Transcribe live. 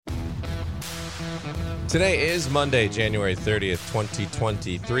Today is Monday, January 30th,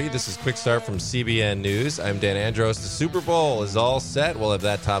 2023. This is Quick Start from CBN News. I'm Dan Andros. The Super Bowl is all set. We'll have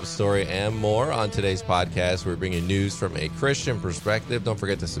that top story and more on today's podcast. We're bringing news from a Christian perspective. Don't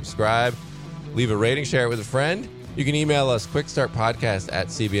forget to subscribe, leave a rating, share it with a friend. You can email us,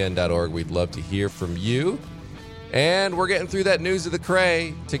 quickstartpodcast@cbn.org. We'd love to hear from you. And we're getting through that news of the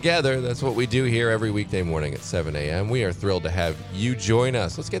cray together. That's what we do here every weekday morning at 7 a.m. We are thrilled to have you join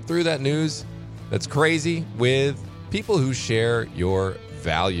us. Let's get through that news that's crazy with people who share your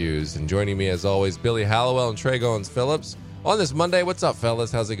values. And joining me, as always, Billy Hallowell and Trey Goins-Phillips. On this Monday, what's up,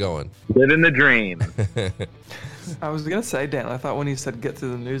 fellas? How's it going? Living the dream. I was going to say, Dan, I thought when you said get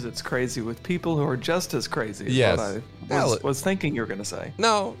through the news, it's crazy with people who are just as crazy as Yes. what I was thinking you were going to say.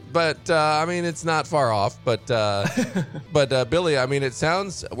 No, but, I mean, it's not far off. But, Billy, I mean, it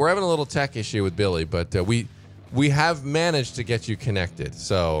sounds, we're having a little tech issue with Billy, but we have managed to get you connected.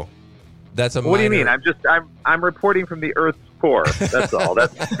 So that's a What do you mean? I'm reporting from the Earth's core. That's all.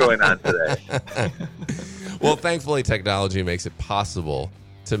 That's what's going on today. Well, thankfully, technology makes it possible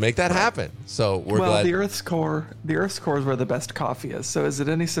to make that happen. So we're glad. The Earth's core is where the best coffee is. So is it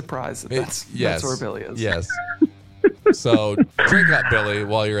any surprise that that's where Billy is? Yes. So drink up, Billy,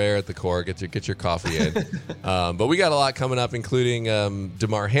 while you're there at the core. Get your coffee in. But we got a lot coming up, including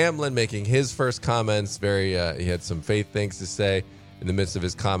Damar Hamlin making his first comments. He had some faith things to say in the midst of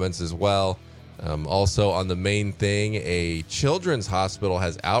his comments as well. Also on the main thing, a children's hospital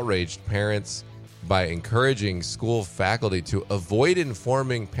has outraged parents by encouraging school faculty to avoid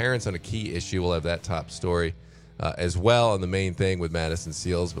informing parents on a key issue. We'll have that top story as well on the main thing with Madison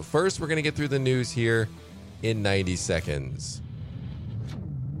Seals. But first, we're going to get through the news here in 90 seconds.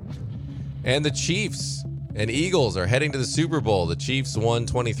 And the Chiefs and Eagles are heading to the Super Bowl. The Chiefs won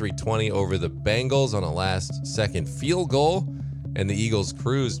 23-20 over the Bengals on a last-second field goal, and the Eagles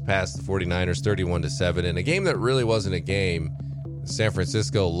cruised past the 49ers 31-7 in a game that really wasn't a game. San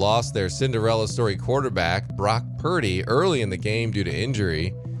Francisco lost their Cinderella story quarterback, Brock Purdy, early in the game due to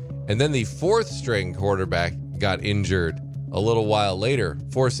injury, and then the fourth-string quarterback got injured a little while later,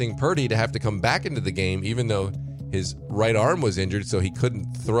 forcing Purdy to have to come back into the game even though his right arm was injured, so he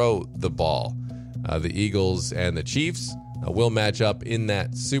couldn't throw the ball. The Eagles and the Chiefs will match up in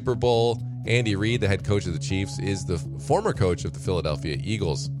that Super Bowl. Andy Reid, the head coach of the Chiefs, is the former coach of the Philadelphia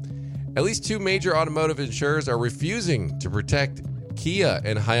Eagles. At least two major automotive insurers are refusing to protect Kia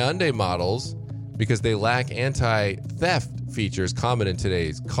and Hyundai models because they lack anti-theft features common in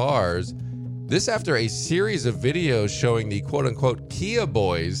today's cars. This after a series of videos showing the quote-unquote Kia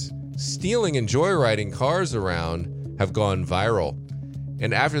boys stealing and joyriding cars around have gone viral.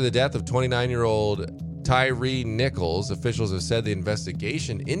 And after the death of 29-year-old Tyree Nichols, officials have said the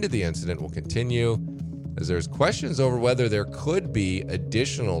investigation into the incident will continue as there's questions over whether there could be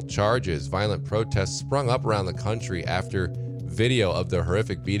additional charges. Violent protests sprung up around the country after video of the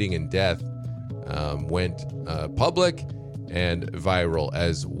horrific beating and death went public and viral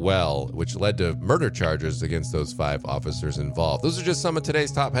as well, which led to murder charges against those 5 officers involved. Those are just some of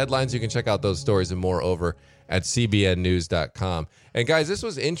today's top headlines. You can check out those stories and more over at cbnnews.com. And guys, this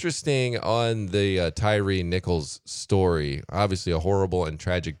was interesting on the Tyree Nichols story. Obviously a horrible and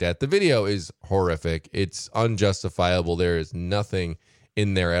tragic death. The video is horrific. It's unjustifiable. There is nothing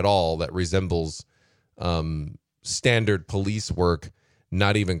in there at all that resembles standard police work,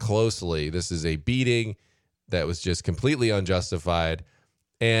 not even closely. This is a beating that was just completely unjustified.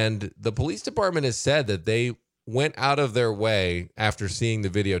 And the police department has said that they went out of their way after seeing the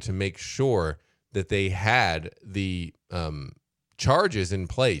video to make sure that they had the charges in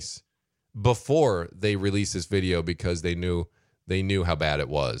place before they released this video because they knew how bad it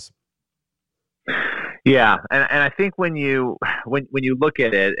was. Yeah, and I think when you look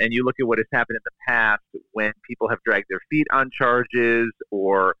at it and you look at what has happened in the past when people have dragged their feet on charges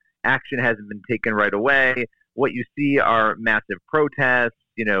or action hasn't been taken right away, what you see are massive protests,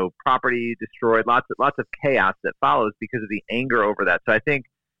 property destroyed, lots of chaos that follows because of the anger over that. So I think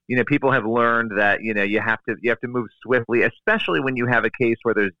people have learned that you have to move swiftly, especially when you have a case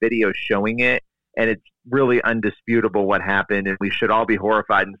where there's video showing it and it's really undisputable what happened, and we should all be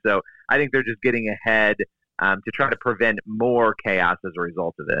horrified. And so I think they're just getting ahead to try to prevent more chaos as a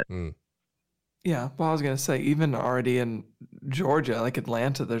result of it. Mm. Yeah, well, I was going to say, even already in Georgia, like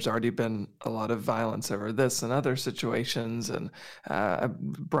Atlanta, there's already been a lot of violence over this and other situations. And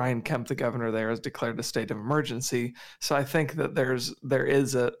Brian Kemp, the governor there, has declared a state of emergency. So I think that there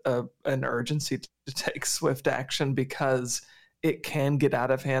is an urgency to take swift action because it can get out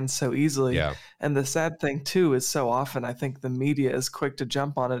of hand so easily. Yeah. And the sad thing too is so often I think the media is quick to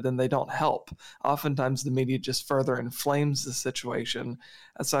jump on it and they don't help. Oftentimes the media just further inflames the situation.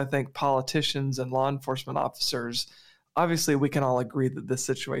 And so I think politicians and law enforcement officers, obviously we can all agree that this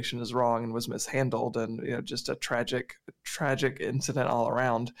situation is wrong and was mishandled and just a tragic incident all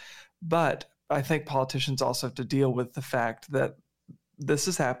around. But I think politicians also have to deal with the fact that this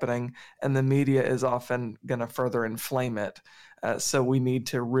is happening and the media is often going to further inflame it. So we need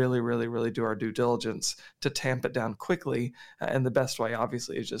to really, really, really do our due diligence to tamp it down quickly. And the best way,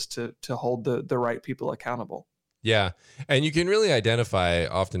 obviously, is just to hold the right people accountable. Yeah. And you can really identify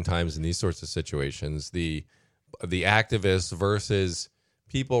oftentimes in these sorts of situations, the activists versus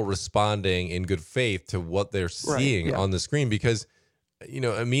people responding in good faith to what they're seeing on the screen. Because,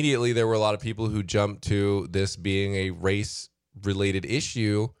 immediately there were a lot of people who jumped to this being a race-related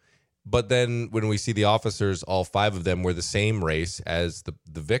issue. But then when we see the officers, all 5 of them were the same race as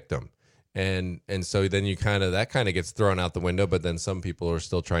the victim. And so then that kind of gets thrown out the window, but then some people are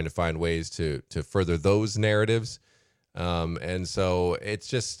still trying to find ways to further those narratives. And so it's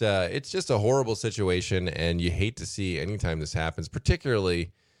just a horrible situation, and you hate to see anytime this happens,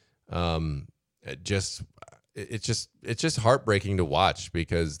 particularly, it's just heartbreaking to watch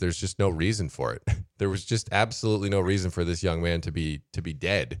because there's just no reason for it. There was just absolutely no reason for this young man to be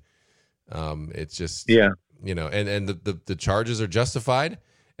dead. It's just, and the charges are justified.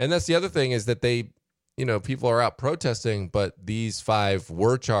 And that's the other thing is that they, people are out protesting, but these 5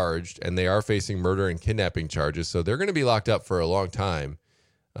 were charged and they are facing murder and kidnapping charges. So they're going to be locked up for a long time.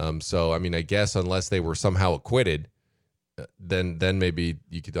 So, I mean, I guess unless they were somehow acquitted, then maybe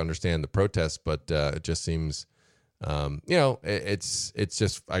you could understand the protest, but it just seems, it's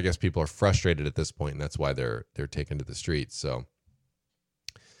just, I guess people are frustrated at this point, and that's why they're taken to the streets. So,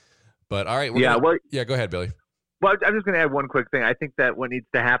 but all right. Go ahead, Billy. Well, I'm just going to add one quick thing. I think that what needs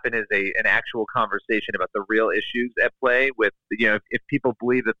to happen is an actual conversation about the real issues at play with, if people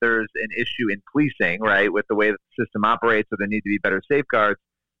believe that there's an issue in policing, right, with the way that the system operates, or there need to be better safeguards,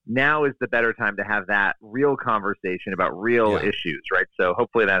 now is the better time to have that real conversation about real issues, right? So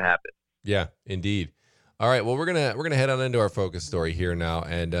hopefully that happens. Yeah, indeed. All right, well, we're gonna head on into our focus story here now,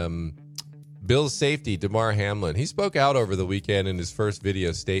 and Bill's safety, Damar Hamlin, he spoke out over the weekend in his first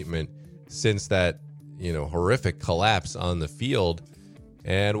video statement since that horrific collapse on the field.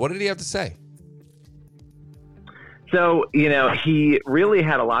 And what did he have to say? So, he really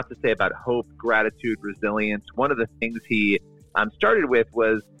had a lot to say about hope, gratitude, resilience. One of the things he started with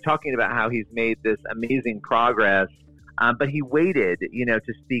was talking about how he's made this amazing progress, but he waited,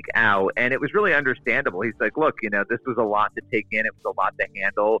 to speak out. And it was really understandable. He's like, look, this was a lot to take in. It was a lot to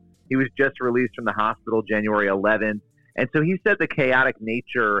handle. He was just released from the hospital January 11th. And so he said the chaotic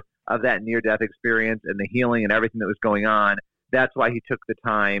nature of that near-death experience and the healing and everything that was going on, that's why he took the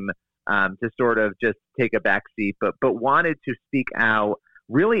time to sort of just take a back seat, but wanted to speak out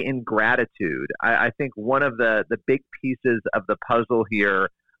really in gratitude. I think one of the big pieces of the puzzle here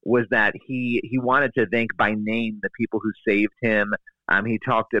was that he wanted to thank by name the people who saved him. He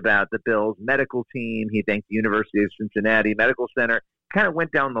talked about the Bills medical team. He thanked the University of Cincinnati Medical Center, kind of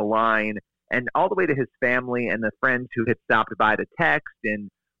went down the line, and all the way to his family and the friends who had stopped by to text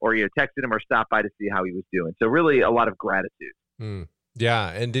or texted him or stopped by to see how he was doing. So really a lot of gratitude. Yeah.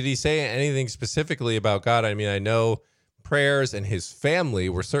 And did he say anything specifically about God? I mean, I know prayers and his family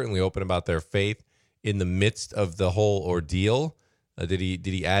were certainly open about their faith in the midst of the whole ordeal. Did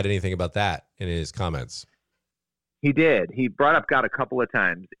he add anything about that in his comments? He did. He brought up God a couple of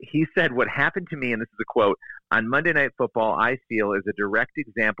times. He said, what happened to me, and this is a quote, on Monday Night Football, I feel is a direct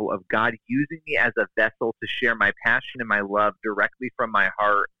example of God using me as a vessel to share my passion and my love directly from my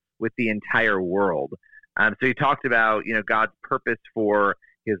heart with the entire world. So he talked about, God's purpose for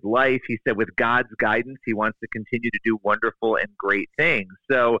his life. He said with God's guidance, he wants to continue to do wonderful and great things.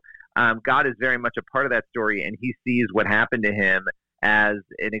 So God is very much a part of that story, and he sees what happened to him as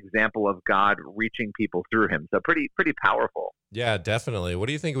an example of God reaching people through him. So pretty powerful. Yeah, definitely. What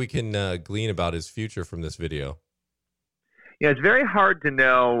do you think we can glean about his future from this video? It's very hard to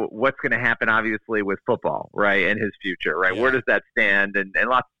know what's going to happen, obviously, with football, right, and his future, right? Yeah. Where does that stand? And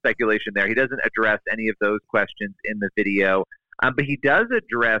lots of speculation there. He doesn't address any of those questions in the video, but he does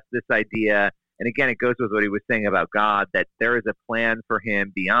address this idea, and again, it goes with what he was saying about God, that there is a plan for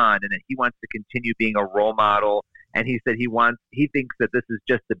him beyond, and that he wants to continue being a role model. And he said he thinks that this is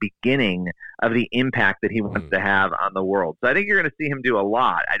just the beginning of the impact that he wants to have on the world. So I think you're going to see him do a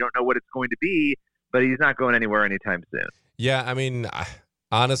lot. I don't know what it's going to be, but he's not going anywhere anytime soon. Yeah, I mean,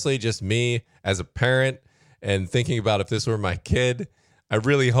 honestly, just me as a parent and thinking about if this were my kid, I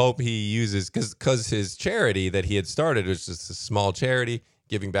really hope he uses, because his charity that he had started was just a small charity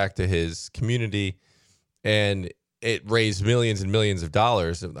giving back to his community, and it raised millions and millions of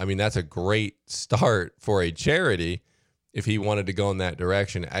dollars. I mean, that's a great start for a charity if he wanted to go in that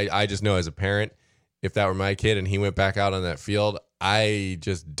direction. I just know as a parent, if that were my kid and he went back out on that field, I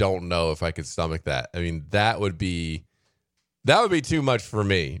just don't know if I could stomach that. I mean, that would be too much for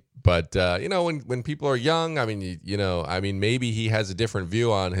me. But, when people are young, I mean, maybe he has a different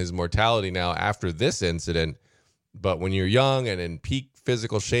view on his mortality now after this incident. But when you're young and in peak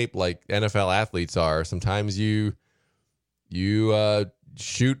physical shape like NFL athletes are, sometimes you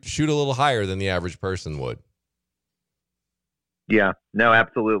shoot a little higher than the average person would. Yeah, no,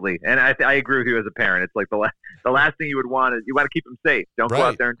 absolutely. And I agree with you as a parent. It's like the last thing you would want is you want to keep them safe. Don't go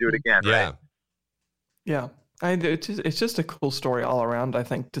out there and do it again. Yeah. Right? Yeah. It's just a cool story all around, I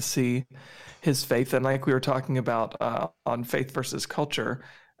think, to see his faith. And like we were talking about on faith versus culture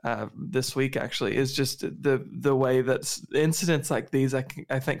this week, actually, is just the way that incidents like these, I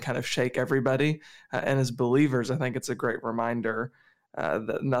think, kind of shake everybody. And as believers, I think it's a great reminder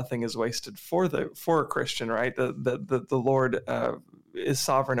that nothing is wasted for a Christian, right? The Lord is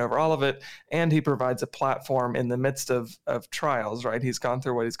sovereign over all of it, and he provides a platform in the midst of trials, right? He's gone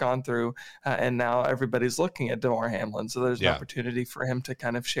through what he's gone through, and now everybody's looking at Damar Hamlin. So there's an opportunity for him to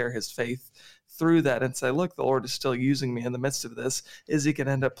kind of share his faith through that and say, look, the Lord is still using me in the midst of this. Is he going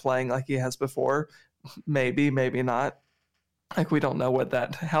to end up playing like he has before? Maybe, maybe not. Like, we don't know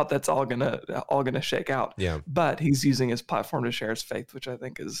how that's all gonna shake out. Yeah. But he's using his platform to share his faith, which I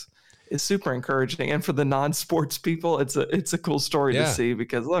think is super encouraging. And for the non-sports people, it's a cool story to see,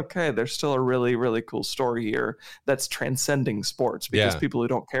 because look, hey, there's still a really, really cool story here that's transcending sports, because people who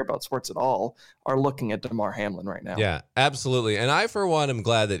don't care about sports at all are looking at Damar Hamlin right now. Yeah, absolutely. And I, for one, am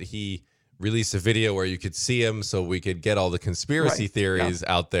glad that he released a video where you could see him so we could get all the conspiracy theories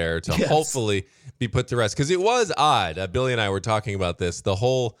out there to hopefully be put to rest. Because it was odd. Billy and I were talking about this.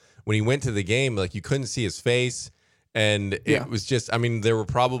 When he went to the game, like, you couldn't see his face. And it was just, I mean, there were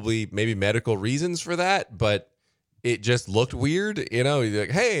probably maybe medical reasons for that, but it just looked weird. You're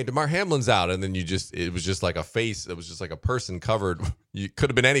like, hey, Damar Hamlin's out. And then it was just like a face. It was just like a person covered. You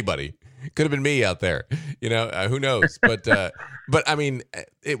could have been anybody. Could have been me out there. Who knows? But I mean,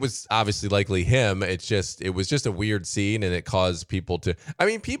 it was obviously likely him. It was just a weird scene, and it caused people to,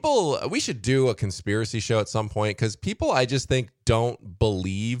 we should do a conspiracy show at some point, because people, I just think, don't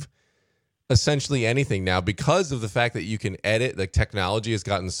believe essentially anything now because of the fact that you can edit. Like, technology has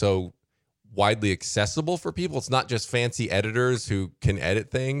gotten so widely accessible for people. It's not just fancy editors who can edit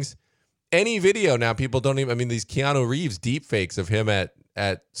things. Any video now, people don't even, these Keanu Reeves deep fakes of him at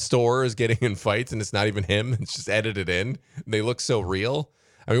stores getting in fights, and it's not even him. It's just edited in. They look so real.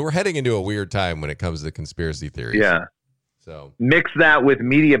 We're heading into a weird time when it comes to conspiracy theories. Yeah. So mix that with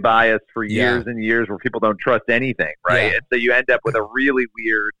media bias for years and years, where people don't trust anything, right? Yeah. And so you end up with a really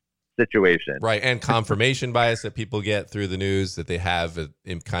weird situation. Right, and confirmation bias that people get through the news that they have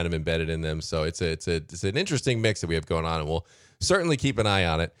kind of embedded in them. So it's an interesting mix that we have going on, and we'll certainly keep an eye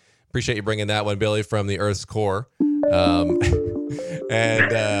on it. Appreciate you bringing that one, Billy, from the Earth's core. And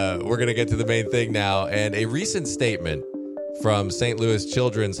we're going to get to the main thing now. And a recent statement from St. Louis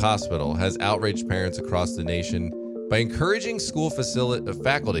Children's Hospital has outraged parents across the nation by encouraging school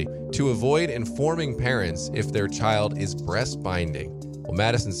faculty to avoid informing parents if their child is breast binding. Well,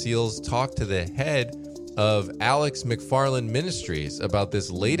 Madison Seals talked to the head of Alex McFarland Ministries about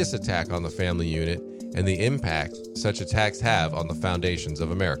this latest attack on the family unit and the impact such attacks have on the foundations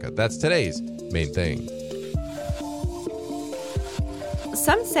of America. That's today's main thing.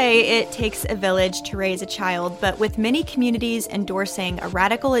 Some say it takes a village to raise a child, but with many communities endorsing a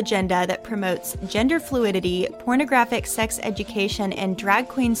radical agenda that promotes gender fluidity, pornographic sex education, and drag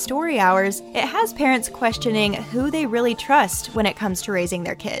queen story hours, it has parents questioning who they really trust when it comes to raising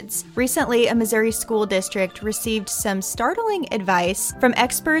their kids. Recently, a Missouri school district received some startling advice from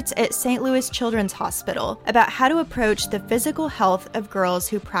experts at St. Louis Children's Hospital about how to approach the physical health of girls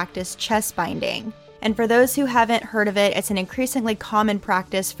who practice chest binding. And for those who haven't heard of it, it's an increasingly common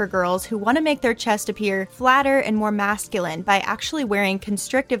practice for girls who want to make their chest appear flatter and more masculine by actually wearing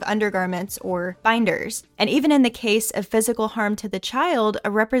constrictive undergarments or binders. And even in the case of physical harm to the child,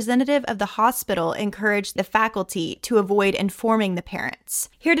 a representative of the hospital encouraged the faculty to avoid informing the parents.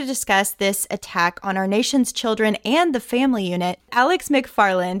 Here to discuss this attack on our nation's children and the family unit, Alex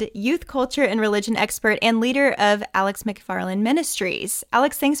McFarland, youth culture and religion expert and leader of Alex McFarland Ministries.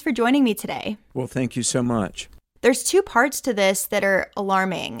 Alex, thanks for joining me today. Well, thank you so much. There's two parts to this that are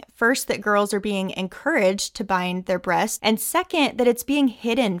alarming. First, that girls are being encouraged to bind their breasts, and second, that it's being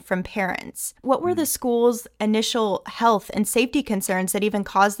hidden from parents. What were the school's initial health and safety concerns that even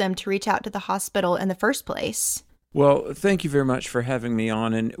caused them to reach out to the hospital in the first place? Well, thank you very much for having me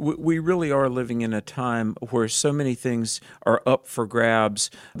on. And we really are living in a time where so many things are up for grabs,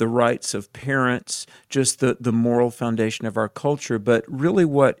 the rights of parents, just the moral foundation of our culture. But really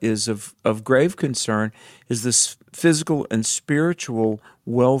what is of grave concern is this physical and spiritual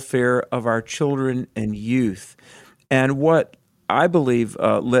welfare of our children and youth. And what I believe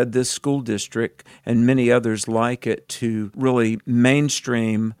led this school district and many others like it to really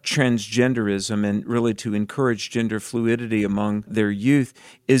mainstream transgenderism and really to encourage gender fluidity among their youth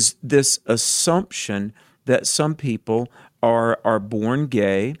is this assumption that some people are born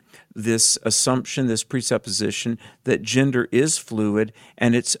gay, this assumption, this presupposition that gender is fluid,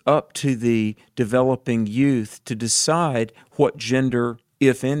 and it's up to the developing youth to decide what gender,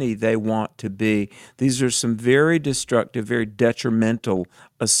 if any, they want to be. These are some very destructive, very detrimental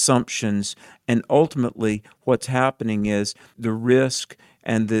assumptions, and ultimately what's happening is the risk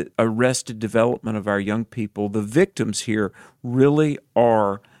and the arrested development of our young people. The victims here really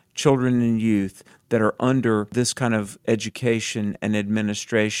are children and youth that are under this kind of education and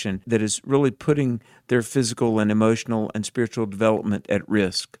administration that is really putting their physical and emotional and spiritual development at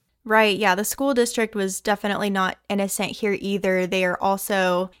risk. Right. Yeah. The school district was definitely not innocent here either. They are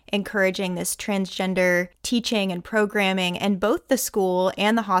also encouraging this transgender teaching and programming. And both the school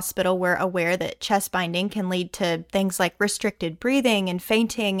and the hospital were aware that chest binding can lead to things like restricted breathing and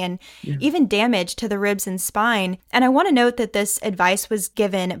fainting and even damage to the ribs and spine. And I want to note that this advice was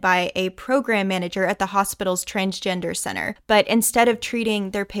given by a program manager at the hospital's transgender center. But instead of treating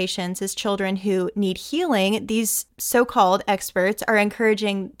their patients as children who need healing, these so-called experts are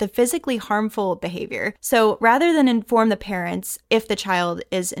encouraging the physically harmful behavior. So rather than inform the parents if the child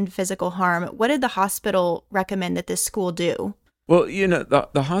is in physical harm, what did the hospital recommend that this school do? Well,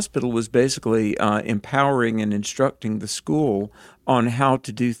 the hospital was basically empowering and instructing the school on how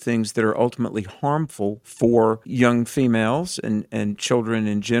to do things that are ultimately harmful for young females and children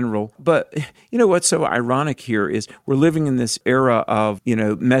in general. But what's so ironic here is we're living in this era of,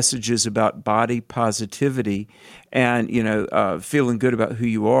 messages about body positivity and, feeling good about who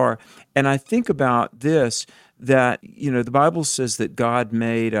you are. And I think about this, that, the Bible says that God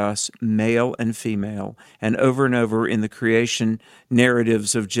made us male and female. And over in the creation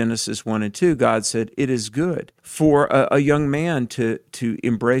narratives of Genesis 1 and 2, God said, it is good for a young man to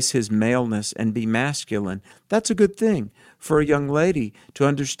embrace his maleness and be masculine. That's a good thing. For a young lady to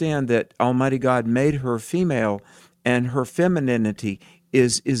understand that Almighty God made her female and her femininity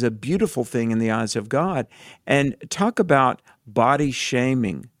is a beautiful thing in the eyes of God. And talk about body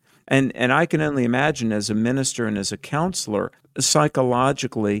shaming. And I can only imagine as a minister and as a counselor,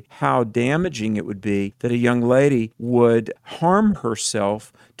 psychologically, how damaging it would be that a young lady would harm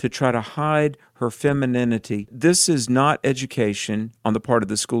herself to try to hide her femininity. This is not education on the part of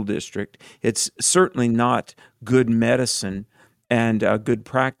the school district. It's certainly not good medicine and good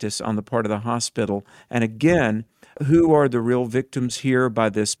practice on the part of the hospital. And again, who are the real victims here by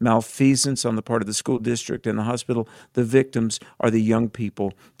this malfeasance on the part of the school district and the hospital? The victims are the young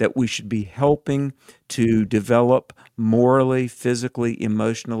people that we should be helping to develop morally, physically,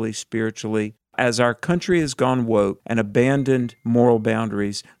 emotionally, spiritually. As our country has gone woke and abandoned moral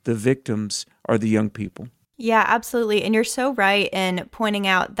boundaries, the victims are the young people. Yeah, absolutely. And you're so right in pointing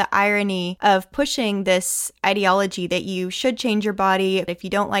out the irony of pushing this ideology that you should change your body if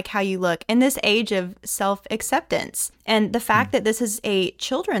you don't like how you look in this age of self-acceptance. And the fact that this is a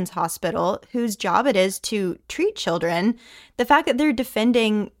children's hospital whose job it is to treat children, the fact that they're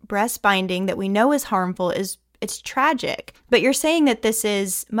defending breast binding that we know is harmful it's tragic. But you're saying that this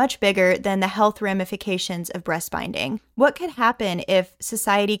is much bigger than the health ramifications of breast binding. What could happen if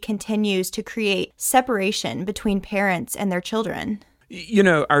society continues to create separation between parents and their children?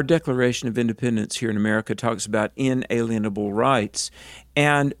 Our Declaration of Independence here in America talks about inalienable rights,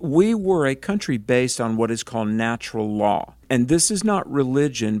 and we were a country based on what is called natural law. And this is not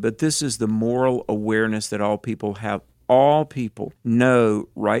religion, but this is the moral awareness that all people have. All people know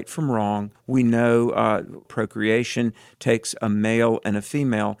right from wrong. We know procreation takes a male and a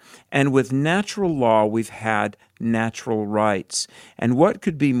female. And with natural law, we've had natural rights. And what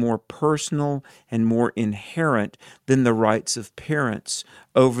could be more personal and more inherent than the rights of parents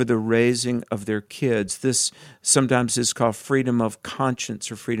over the raising of their kids? This sometimes is called freedom of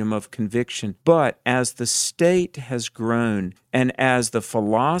conscience or freedom of conviction. But as the state has grown and as the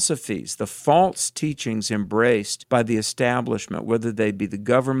philosophies, the false teachings embraced by the establishment, whether they be the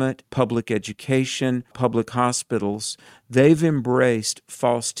government, public education, public hospitals, they've embraced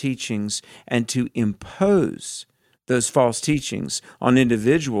false teachings, and to impose those false teachings on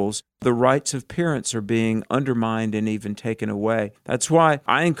individuals, the rights of parents are being undermined and even taken away. That's why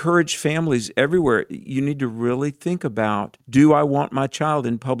I encourage families everywhere. You need to really think about, do I want my child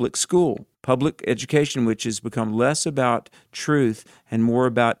in public school? Public education, which has become less about truth and more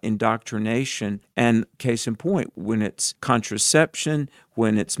about indoctrination. And case in point, when it's contraception,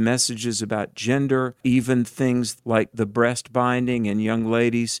 when it's messages about gender, even things like the breast binding in young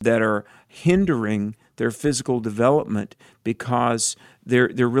ladies that are hindering their physical development because they're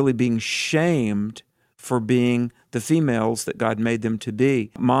really being shamed for being the females that God made them to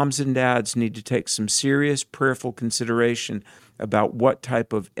be. Moms and dads need to take some serious prayerful consideration about what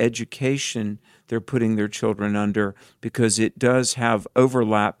type of education they're putting their children under, because it does have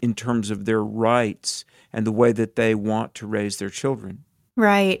overlap in terms of their rights and the way that they want to raise their children.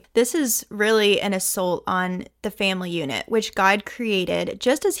 Right. This is really an assault on the family unit, which God created,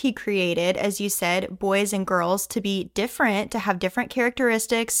 just as He created, as you said, boys and girls to be different, to have different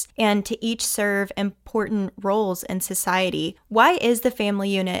characteristics, and to each serve important roles in society. Why is the family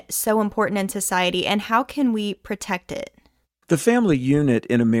unit so important in society, and how can we protect it? The family unit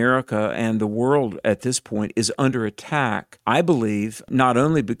in America and the world at this point is under attack, I believe, not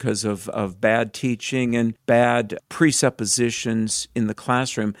only because of bad teaching and bad presuppositions in the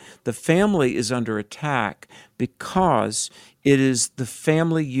classroom. The family is under attack because it is the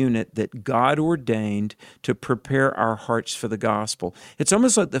family unit that God ordained to prepare our hearts for the gospel. It's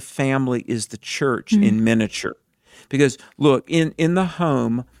almost like the family is the church in miniature. Because, look, in the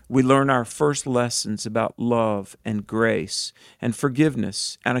home, we learn our first lessons about love and grace and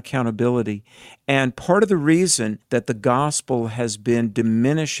forgiveness and accountability. And part of the reason that the gospel has been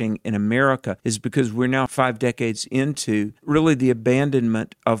diminishing in America is because we're now 5 decades into really the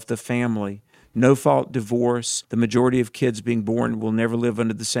abandonment of the family. No-fault divorce. The majority of kids being born will never live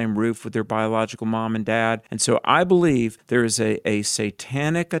under the same roof with their biological mom and dad. And so I believe there is a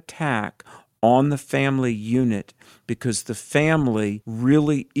satanic attack on the family unit, because the family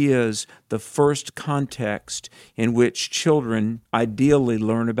really is the first context in which children ideally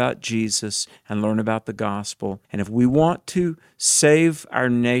learn about Jesus and learn about the gospel. And if we want to save our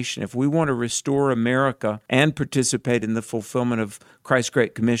nation, if we want to restore America and participate in the fulfillment of Christ's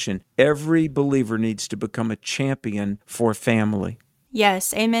Great Commission, every believer needs to become a champion for family.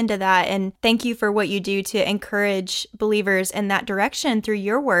 Yes, amen to that. And thank you for what you do to encourage believers in that direction through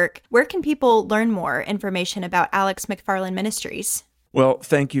your work. Where can people learn more information about Alex McFarland Ministries? Well,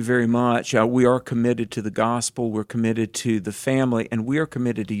 thank you very much. We are committed to the gospel. We're committed to the family, and we are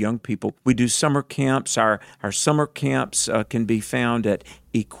committed to young people. We do summer camps. Our summer camps can be found at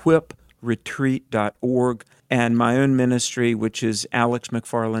equipretreat.org. And my own ministry, which is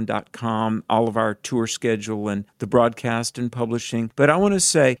alexmcfarland.com, all of our tour schedule and the broadcast and publishing. But I want to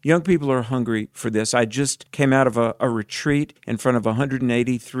say, young people are hungry for this. I just came out of a retreat in front of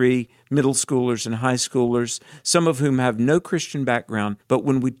 183 middle schoolers and high schoolers, some of whom have no Christian background. But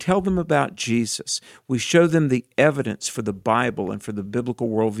when we tell them about Jesus, we show them the evidence for the Bible and for the biblical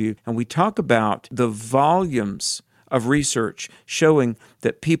worldview, and we talk about the volumes of research showing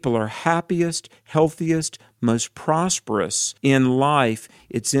that people are happiest, healthiest, most prosperous in life.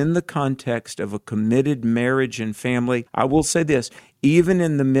 It's in the context of a committed marriage and family. I will say this, even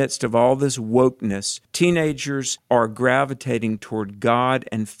in the midst of all this wokeness, teenagers are gravitating toward God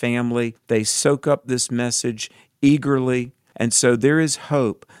and family. They soak up this message eagerly. And so there is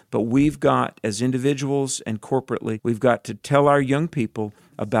hope, but we've got, as individuals and corporately, we've got to tell our young people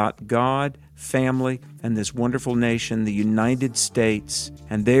about God, family, and this wonderful nation, the United States,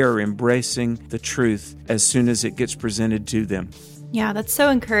 and they are embracing the truth as soon as it gets presented to them. Yeah, that's so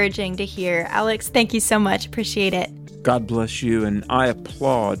encouraging to hear. Alex, thank you so much. Appreciate it. God bless you, and I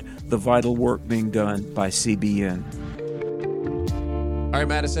applaud the vital work being done by CBN. All right,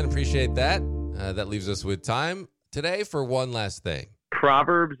 Madison, appreciate that. That leaves us with time today for one last thing.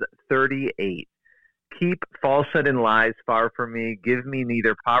 Proverbs 38. Keep falsehood and lies far from me. Give me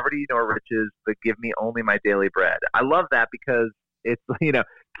neither poverty nor riches, but give me only my daily bread. I love that because it's,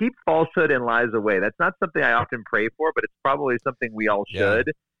 keep falsehood and lies away. That's not something I often pray for, but it's probably something we all should.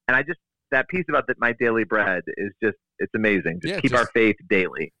 Yeah. And that piece about my daily bread is just, it's amazing. Keep our faith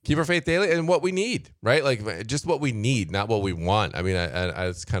daily. Keep our faith daily and what we need, right? Like just what we need, not what we want. I mean,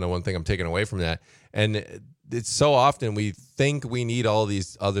 it's kind of one thing I'm taking away from that. And it's so often we think we need all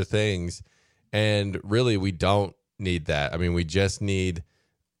these other things, and really we don't need that. I mean, we just need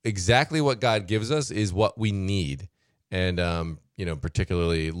exactly what God gives us is what we need. And,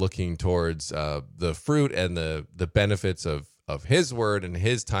 particularly looking towards the fruit and the benefits of of his word and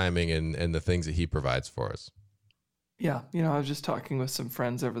his timing and the things that he provides for us. Yeah. I was just talking with some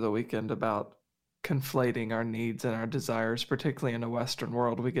friends over the weekend about conflating our needs and our desires, particularly in a Western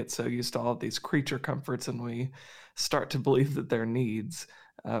world. We get so used to all of these creature comforts and we start to believe that they're needs,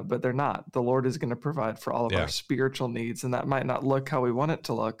 but they're not. The Lord is going to provide for all of our spiritual needs, and that might not look how we want it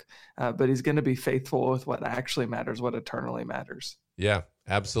to look, but he's going to be faithful with what actually matters, what eternally matters. Yeah,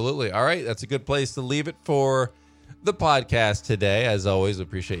 absolutely. All right. That's a good place to leave it for the podcast today. As always,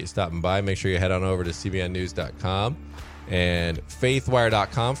 appreciate you stopping by. Make sure you head on over to cbnnews.com and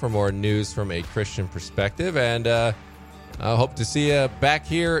faithwire.com for more news from a Christian perspective. And I hope to see you back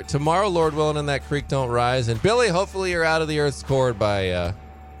here tomorrow, Lord willing, and that creek don't rise. And Billy, hopefully you're out of the earth's core by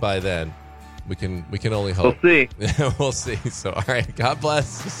then. We can only hope. We'll see. We'll see. So, all right. God bless.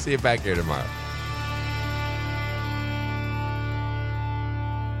 See you back here tomorrow.